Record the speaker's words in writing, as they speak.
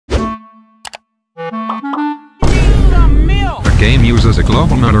game uses a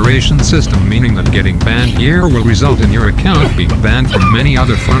global moderation system, meaning that getting banned here will result in your account being banned from many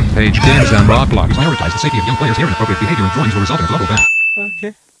other front-page games and Roblox. Prioritize the safety of young players here, and appropriate behavior and drawings will result in a global ban.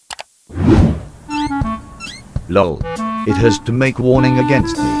 Okay. Lol. It has to make warning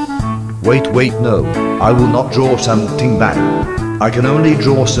against me. Wait, no. I will not draw something bad. I can only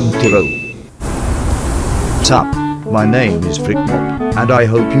draw some Tiro. Sup? My name is Frickmod, and I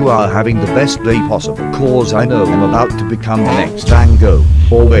hope you are having the best day possible, cause I know I'm about to become the next Van Gogh.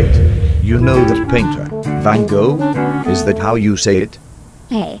 Or wait, you know that painter, Van Gogh? Is that how you say it?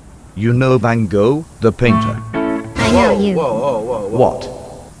 Hey. You know Van Gogh, the painter? I know you. Whoa. What?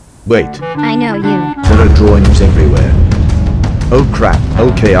 Wait. I know you. There are drawings everywhere. Oh crap,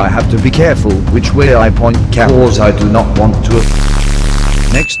 okay, I have to be careful which way I point cause I do not want to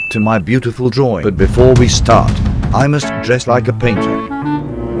next to my beautiful drawing. But before we start, I must dress like a painter.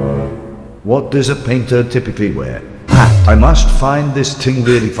 What does a painter typically wear? Hat. I must find this thing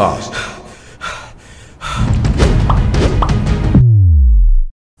really fast.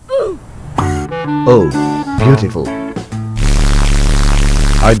 Oh, beautiful.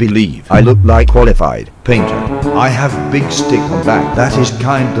 I believe I look like qualified painter. I have big stick on back that is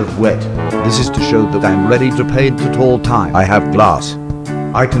kind of wet. This is to show that I'm ready to paint at all time. I have glass.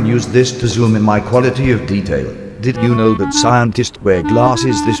 I can use this to zoom in my quality of detail. Did you know that scientists wear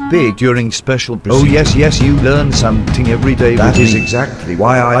glasses this big during special procedures? Oh yes, you learn something every day. That is exactly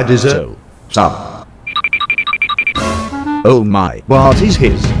why I deserve some. Oh my, what is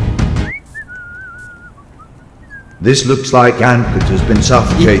his? This looks like ant that has been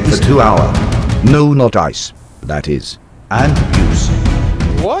suffocated for 2 hours. No, not ice. That is ant abuse.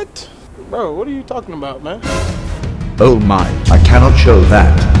 What? Bro, what are you talking about, man? Oh my, I cannot show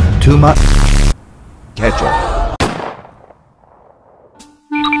that. Too much ketchup.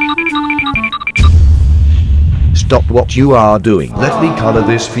 Stop what you are doing. Let me color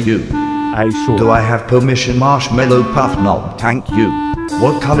this for you. Sure. Do I have permission? Marshmallow puff knob. Thank you.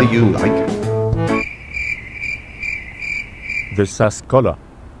 What color you like? The SAS color.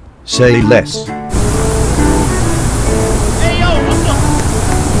 Say less.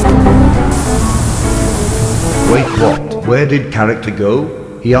 Wait, what? Where did character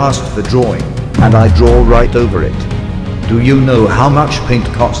go? He asked for drawing, and I draw right over it. Do you know how much paint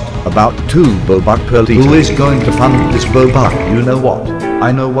cost? About 2 Bobak per liter. Who is going to fund this Bobak? You know what?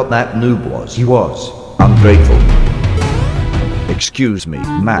 I know what that noob was. He was ungrateful. Excuse me,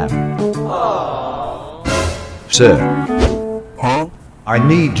 ma'am. Sir. Huh? I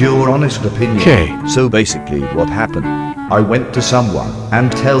need your honest opinion. Okay. So basically what happened? I went to someone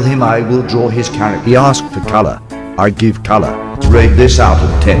and tell him I will draw his character. He asked for color. I give color. Rate this out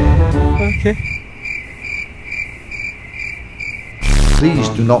of 10. Okay. Please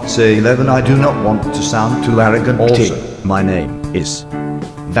do not say 11. I do not want to sound too arrogant. Also, my name is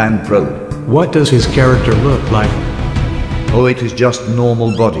Van Pro. What does his character look like? Oh, it is just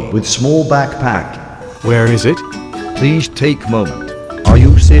normal body with small backpack. Where is it? Please take moment. Are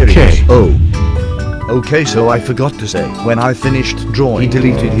you serious? Okay. Oh. Okay, so I forgot to say, when I finished drawing, he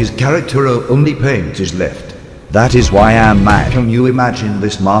deleted his character. Only paint is left. That is why I'm mad. Can you imagine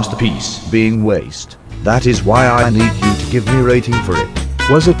this masterpiece being waste? That is why I need you to give me rating for it.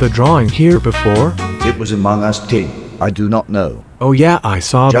 Was it the drawing here before? It was Among Us team. I do not know. Oh yeah, I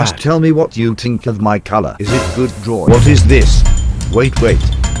saw that. Just tell me what you think of my color. Is it good drawing? What is this? Wait.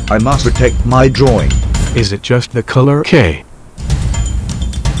 I must protect my drawing. Is it just the color? K.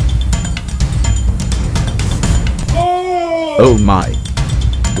 Oh my.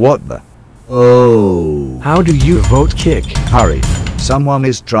 What the? Oh. How do you vote kick? Hurry. Someone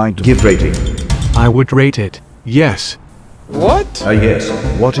is trying to give rating. I would rate it. Yes. What? Yes.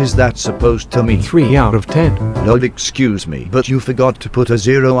 What is that supposed to mean? 3 out of 10. Lol, excuse me, but you forgot to put a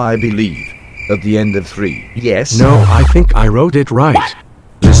 0, I believe, at the end of 3. Yes? No, I think I wrote it right.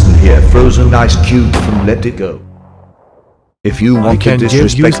 Listen here, frozen ice cube from Let It Go. If you want to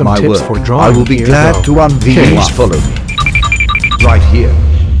disrespect my work, I will be glad to unveil. Please follow me. Right here.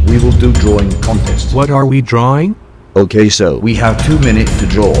 We will do drawing contest. What are we drawing? Okay, so we have 2 minutes to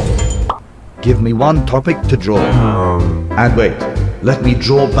draw. Give me one topic to draw. And wait, let me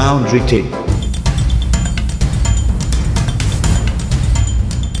draw boundary thing.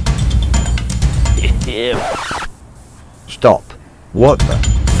 Stop. What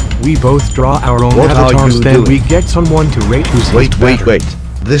the? We both draw our own What are avatars, you then doing? we get someone to rate who's Wait. better.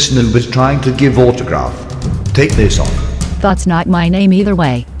 This noob is trying to give autograph. Take this off. That's not my name either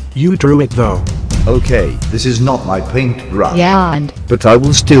way. You drew it though. Okay, this is not my paintbrush. Yeah, and But I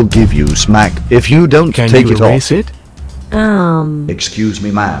will still give you smack if you don't Can take you it erase off. it? Excuse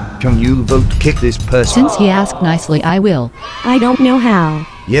me, ma'am. Can you vote kick this person? Since he asked nicely, I will. I don't know how.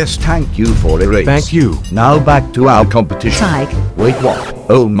 Yes, thank you for a raise. Thank you. Now back to our competition. Psych. Wait, what?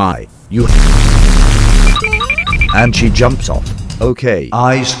 Oh my. You. And she jumps off. Okay.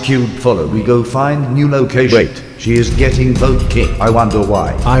 Ice Cube follow. We go find new location. Wait. She is getting vote kicked. I wonder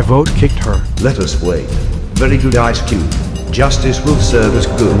why. I vote kicked her. Let us wait. Very good, Ice Cube. Justice will serve us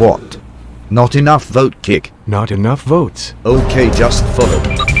good. What? Not enough vote kick. Not enough votes. Okay, just follow.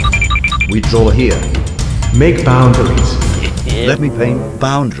 We draw here. Make boundaries. Let me paint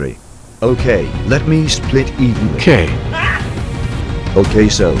boundary. Okay, let me split evenly. Okay. Okay,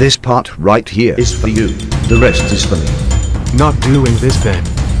 so this part right here is for you. The rest is for me. Not doing this then.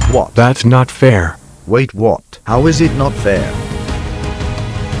 What? That's not fair. Wait, what? How is it not fair?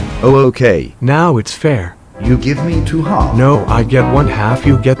 Oh, okay. Now it's fair. You give me 2 halves. No, I get 1/2,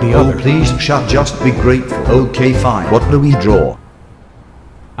 you get the Oh, other. please shut. Just be grateful. Okay, fine. What do we draw?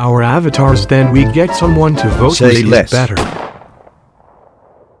 Our avatars, then we get someone to vote Say this is less. better.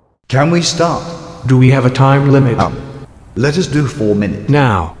 Can we start? Do we have a time limit? Let us do 4 minutes.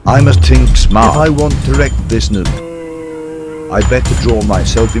 Now. I must think smart. If I want to wreck this noob, I better draw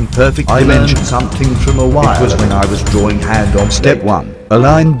myself imperfect. I learned something from a while. It was when I was drawing hand on step 1.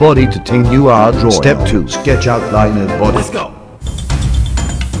 Align body to thing you are drawing. Step 2. Sketch outline of body. Let's go.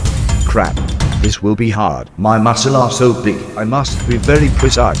 Crap. This will be hard. My muscles are so big. I must be very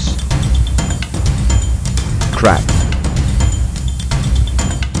precise. Crap.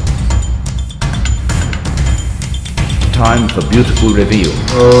 Time for beautiful reveal.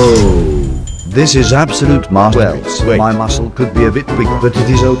 Oh. This is absolute masterpiece. Well, my muscle could be a bit big, but it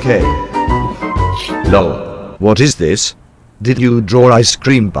is okay. Lol. What is this? Did you draw ice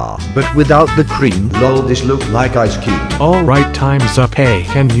cream bar, but without the cream? Lol, this look like ice cube. Alright, time's up. Hey,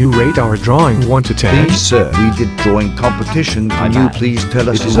 can you rate our drawing 1 to 10? Please, sir, we did drawing competition. Can you please tell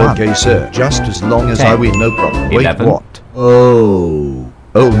us? It is okay, sir. Just as long as I win, no problem. Wait, 11. what? Oh.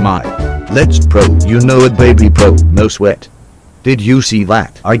 Oh my. Let's pro. You know it, baby pro. No sweat. Did you see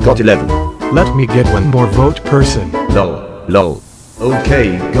that? I got 11. Let me get 1 more vote person. Lol. Lol.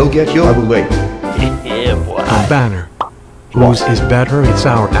 Okay, go get your. I will wait. A banner. Whose is better? It's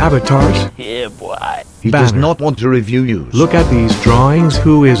our avatars. He does Banner. not want to review you. Look at these drawings.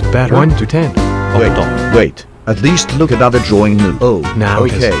 Who is better? 1 to 10. Wait. At least look at other drawing noob. Oh, Now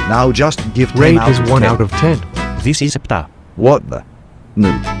it okay. is. Now just give 10 Rate out is of 1 10. out of 10. This is Septa. What the?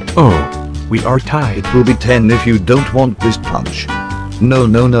 Noob. Oh, we are tied. It will be 10 if you don't want this punch. No.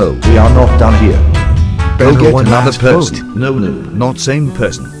 We are not done here. Go Better get one another last person. vote. No, not same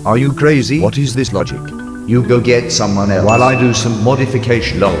person. Are you crazy? What is this logic? You go get someone else while I do some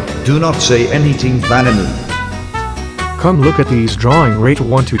modification. Lol. Do not say anything, Vananu. Come look at these drawing. Rate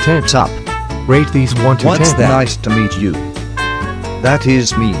 1 to 10. What's up? Rate these 1 to 10. Nice to meet you. That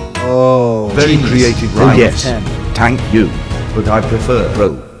is me. Oh, Very genius. creative. Nine Oh out of yes. 10. Thank you. But I prefer pro.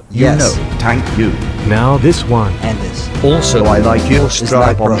 You Yes. know. Thank you. Now this one. And this. Also, I like your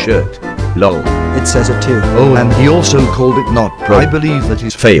stripe not on pro. shirt. Lol. It says it too. Oh, and he also called it not pro. I believe that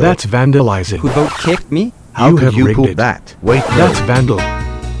is fail. That's vandalizing. Who vote kicked me? How you could have you rigged put it. that? Wait, That's no. vandal.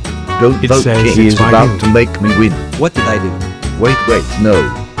 Don't it vote says kick. He it's is by about you. to make me win. What did I do? Wait, no.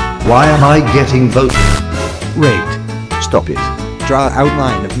 Why am I getting voted? Rate. Stop it. Draw an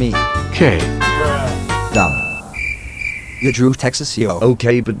outline of me. K. Done. You drew Texasio.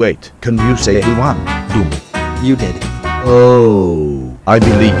 Okay, but wait. Can you say who won? You did. Oh, I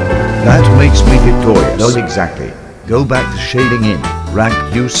believe. That makes me victorious. Not exactly. Go back to shading in.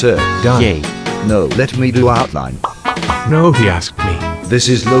 Rank you, sir. Done. Yay. No, let me do outline. No, he asked me. This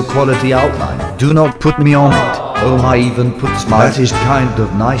is low quality outline. Do not put me on it. Oh, I even put smile. That is kind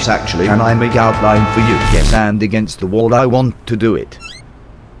of nice actually. Can I make outline for you? Yes. Stand against the wall. I want to do it.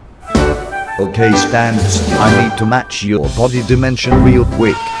 Okay, stand still. I need to match your body dimension real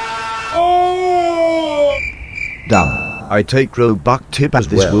quick. Done. I take Roblox tip as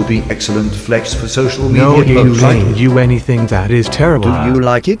this will be excellent flex for social media. No, he posts. ain't you anything that is terrible. Do you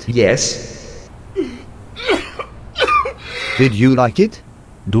like it? Yes. Did you like it?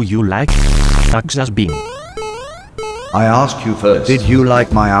 Do you like Texas bean? I ask you first. Did you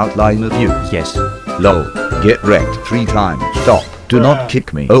like my outline of you? Yes. Lol. Get wrecked 3 times. Stop. Do not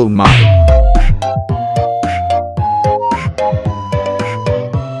kick me. Oh my.